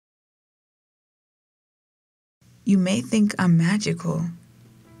You may think I'm magical,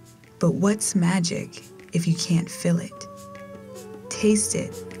 but what's magic if you can't feel it? Taste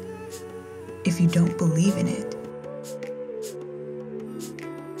it if you don't believe in it.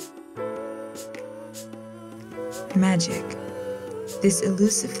 Magic, this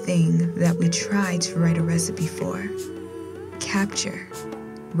elusive thing that we try to write a recipe for, capture,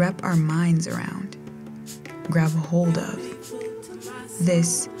 wrap our minds around, grab a hold of.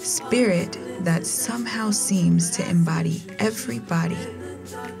 This spirit that somehow seems to embody everybody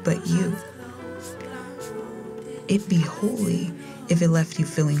but you. It'd be holy if it left you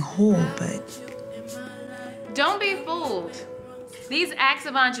feeling whole, but... Don't be fooled. These acts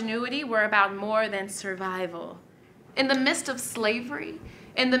of ingenuity were about more than survival. In the midst of slavery,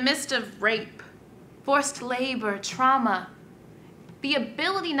 in the midst of rape, forced labor, trauma, the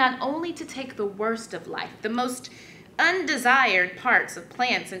ability not only to take the worst of life, the most undesired parts of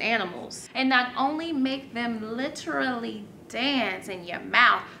plants and animals, and not only make them literally dance in your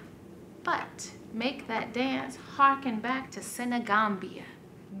mouth, but make that dance harken back to Senegambia,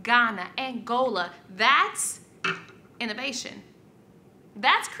 Ghana, Angola. That's innovation.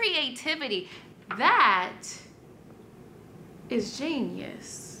 That's creativity. That is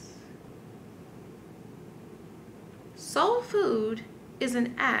genius. Soul food is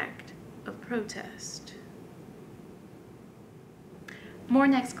an act of protest. More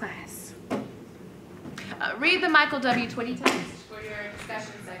next class. Read the Michael W. Twitty text for your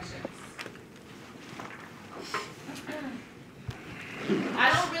discussion sections.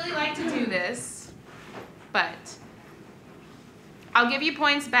 I don't really like to do this, but I'll give you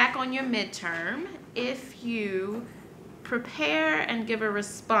points back on your midterm if you prepare and give a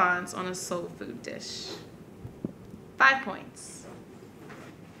response on a soul food dish. 5 points.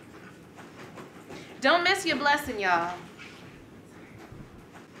 Don't miss your blessing, y'all.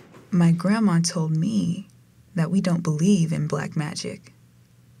 My grandma told me that we don't believe in black magic,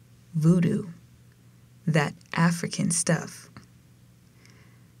 voodoo, that African stuff.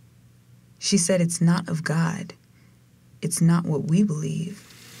 She said it's not of God. It's not what we believe.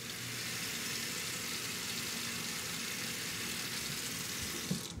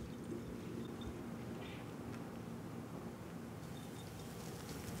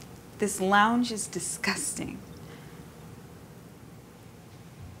 This lounge is disgusting.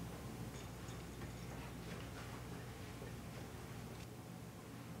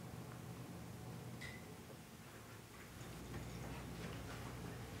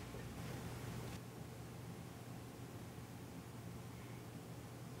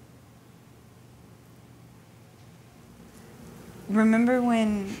 Remember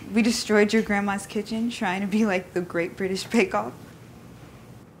when we destroyed your grandma's kitchen trying to be like the Great British Bake Off?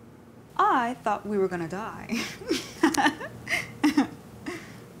 I thought we were gonna die.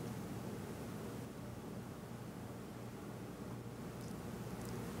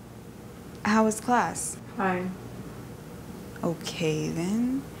 How was class? Fine. Okay,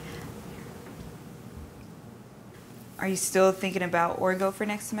 then. Are you still thinking about Orgo for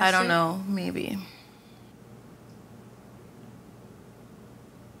next semester? I don't know, maybe.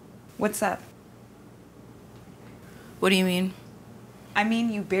 What's up? What do you mean? I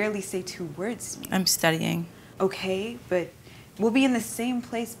mean, you barely say 2 words to me. I'm studying. Okay, but we'll be in the same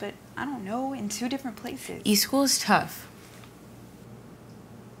place, but I don't know, in 2 different places. E-school is tough.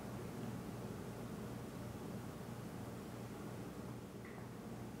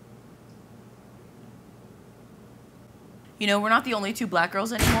 You know, we're not the only 2 black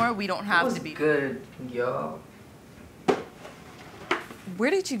girls anymore. We don't have to be. Good, y'all. Where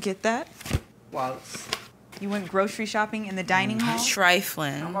did you get that? Wallets. You went grocery shopping in the dining hall?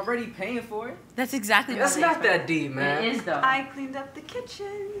 Trifling. I'm already paying for it. That's exactly what That's not that deep, man. It is, though. I cleaned up the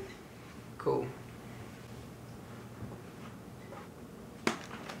kitchen. Cool.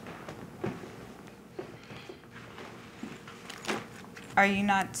 Are you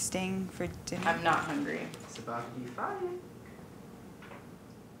not staying for dinner? I'm not hungry. It's about to be fire.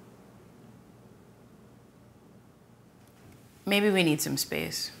 Maybe we need some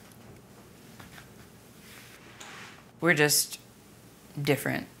space. We're just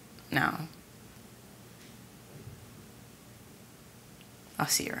different now. I'll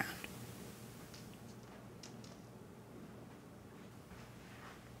see you around.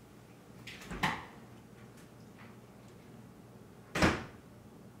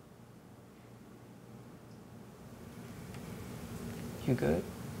 You good?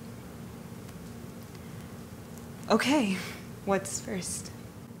 Okay, what's first?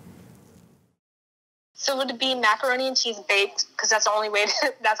 So would it be macaroni and cheese baked? Because that's the only way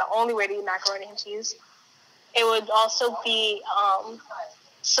to eat macaroni and cheese. It would also be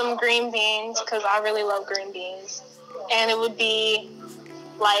some green beans, because I really love green beans. And it would be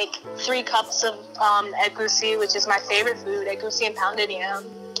like 3 cups of egusi, which is my favorite food, egusi and pounded yam.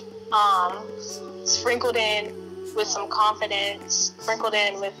 Sprinkled in with some confidence, sprinkled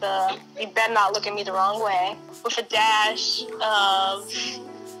in with you better not look at me the wrong way, with a dash of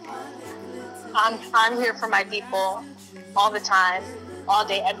I'm here for my people all the time, all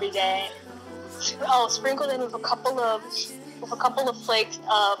day, every day. Oh, sprinkled in with a couple of flakes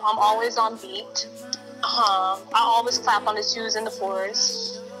of I'm always on beat. I always clap on the 2s and the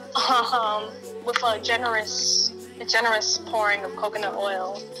 4s. With a generous pouring of coconut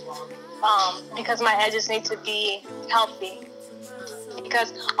oil. Because my edges need to be healthy.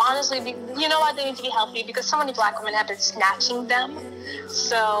 Because honestly, you know why they need to be healthy? Because so many black women have been snatching them.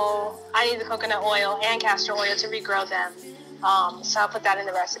 So I need the coconut oil and castor oil to regrow them. So I'll put that in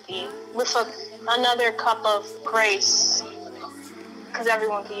the recipe. With another cup of grace, because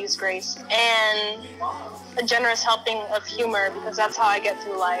everyone can use grace. And a generous helping of humor, because that's how I get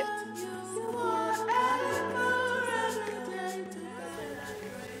through life.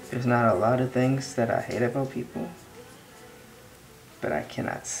 There's not a lot of things that I hate about people, but I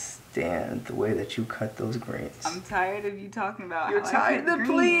cannot stand the way that you cut those greens. I'm tired of you talking about You're how tired? I cut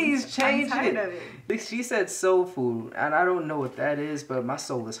Please greens. change I'm tired it. of it. She said soul food, and I don't know what that is, but my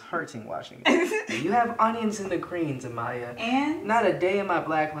soul is hurting watching it. You have onions in the greens, Amaya. And? Not a day in my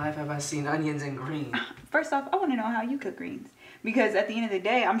black life have I seen onions and greens. First off, I want to know how you cook greens. Because at the end of the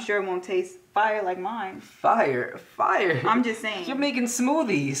day, I'm sure it won't taste fire like mine. Fire. I'm just saying. You're making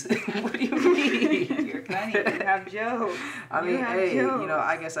smoothies. What do you mean? You're funny. You have jokes. I mean, hey, you know,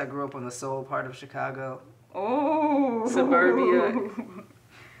 I guess I grew up on the soul part of Chicago. Oh. Suburbia.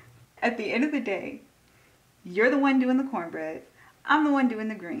 At the end of the day, you're the one doing the cornbread. I'm the one doing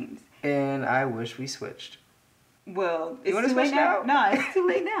the greens. And I wish we switched. Well, it's You want to too late switch now. now? No, it's too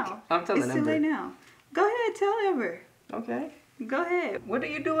late now. I'm telling It's too Ember. late now. Go ahead, tell Ember. Okay. Go ahead. What do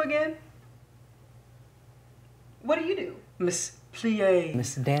you do again? What do you do? Miss Plie.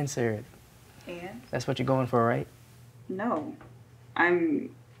 Miss Dancer. And? That's what you're going for, right? No.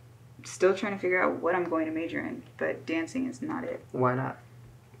 I'm still trying to figure out what I'm going to major in, but dancing is not it. Why not?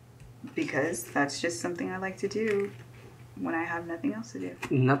 Because that's just something I like to do when I have nothing else to do.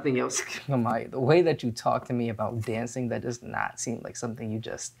 Nothing else. Amaya, the way that you talk to me about dancing, that does not seem like something you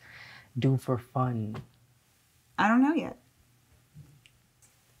just do for fun. I don't know yet.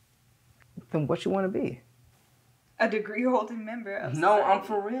 Then what you want to be? A degree-holding member of No, society. I'm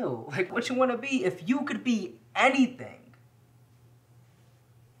for real. Like, what you want to be? If you could be anything.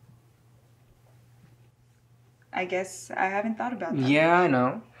 I guess I haven't thought about that. Yeah, I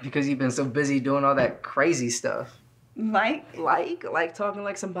know. Because you've been so busy doing all that crazy stuff. Like? Like talking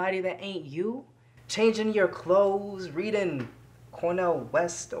like somebody that ain't you? Changing your clothes, reading Cornell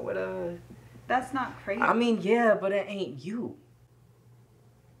West or whatever. That's not crazy. I mean, yeah, but it ain't you.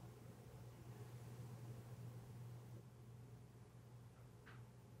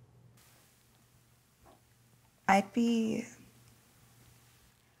 I'd be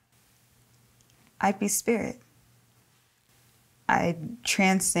spirit. I'd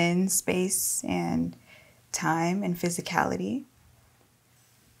transcend space and time and physicality.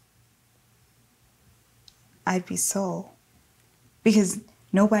 I'd be soul. Because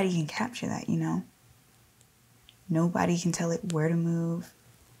nobody can capture that, you know? Nobody can tell it where to move,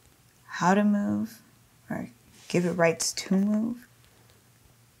 how to move, or give it rights to move.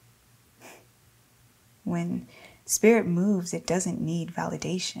 When spirit moves, it doesn't need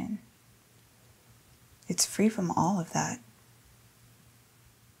validation. It's free from all of that.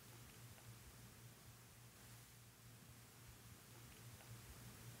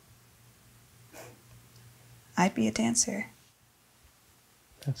 I'd be a dancer.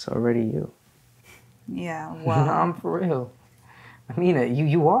 That's already you. Yeah, No, well, I'm for real. I mean it.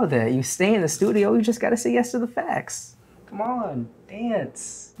 You are that. You stay in the studio. You just gotta say yes to the facts. Come on,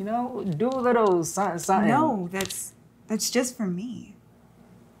 dance. You know, do a little something. no, that's just for me.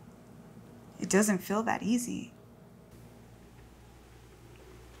 It doesn't feel that easy.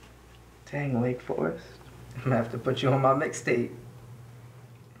 Dang, Wake Forest. I'm gonna have to put you on my mixtape.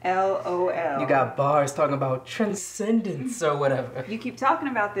 LOL. You got bars talking about transcendence or whatever. You keep talking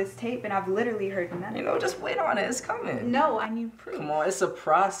about this tape and I've literally heard none You of know, just wait on it. It's coming. it. No, I need proof. Come on, it's a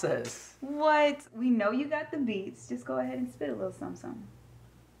process. What? We know you got the beats. Just go ahead and spit a little something.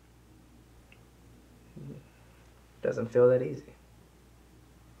 Doesn't feel that easy.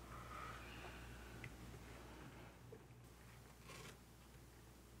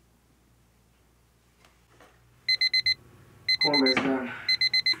 Cornbread's done.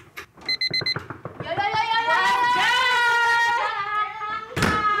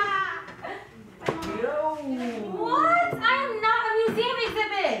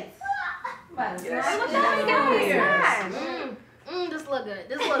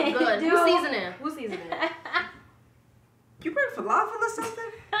 do. Who's seasoning? Who's seasoning? You bring falafel or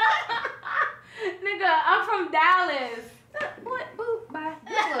something? Nigga, I'm from Dallas. What? Boop. Bye.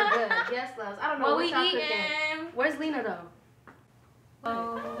 This look good. Yes, loves. I don't know What what we y'all eating? cooking. Where's Lena though?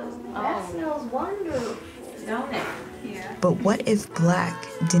 That smells wonderful. Don't it? Yeah. But what if black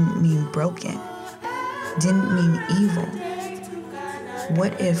didn't mean broken? Didn't mean evil?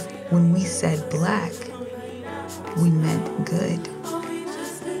 What if when we said black, we meant good?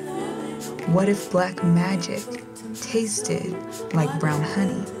 What if black magic tasted like brown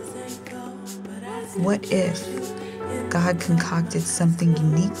honey? What if God concocted something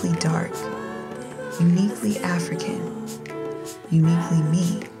uniquely dark, uniquely African, uniquely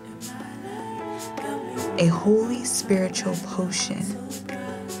me? A holy spiritual potion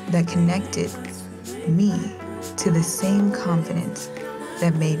that connected me to the same confidence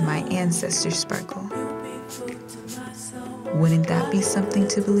that made my ancestors sparkle. Wouldn't that be something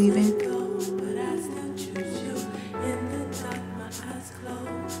to believe in?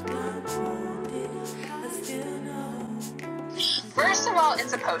 First of all,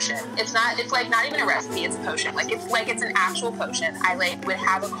 it's a potion. It's like not even a recipe, it's a potion. It's an actual potion. I would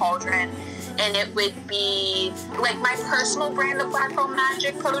have a cauldron, and it would be like my personal brand of black girl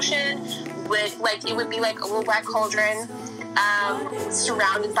magic potion it would be like a little black cauldron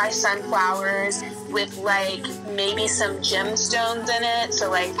surrounded by sunflowers with like maybe some gemstones in it. So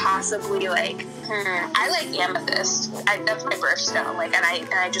like possibly like I like amethyst. That's my birthstone. And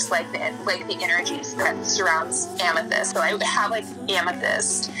I just like the energy that surrounds amethyst. So I would have like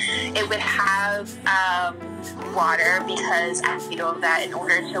amethyst. It would have water, because I feel that in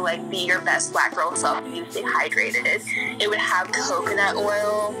order to like be your best black girl self, you need to stay hydrated. It would have coconut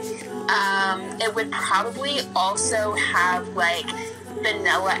oil. It would probably also have like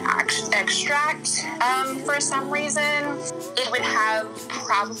vanilla extract for some reason. It would have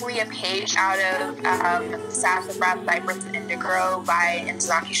probably a page out of Sassafras, Cypress, and Indigo by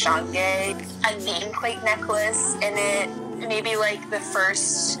Zakia Shange, a nameplate necklace in it, maybe like the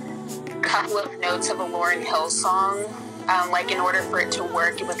first couple of notes of a Lauryn Hill song. In order for it to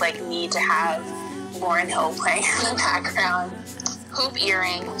work, it would like need to have Lauryn Hill playing in the background. Hoop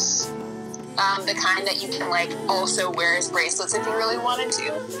earrings. The kind that you can like also wear as bracelets if you really wanted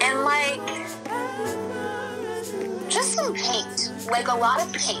to. And just some paint. A lot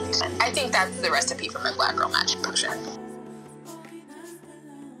of paint. I think that's the recipe for my black girl magic potion.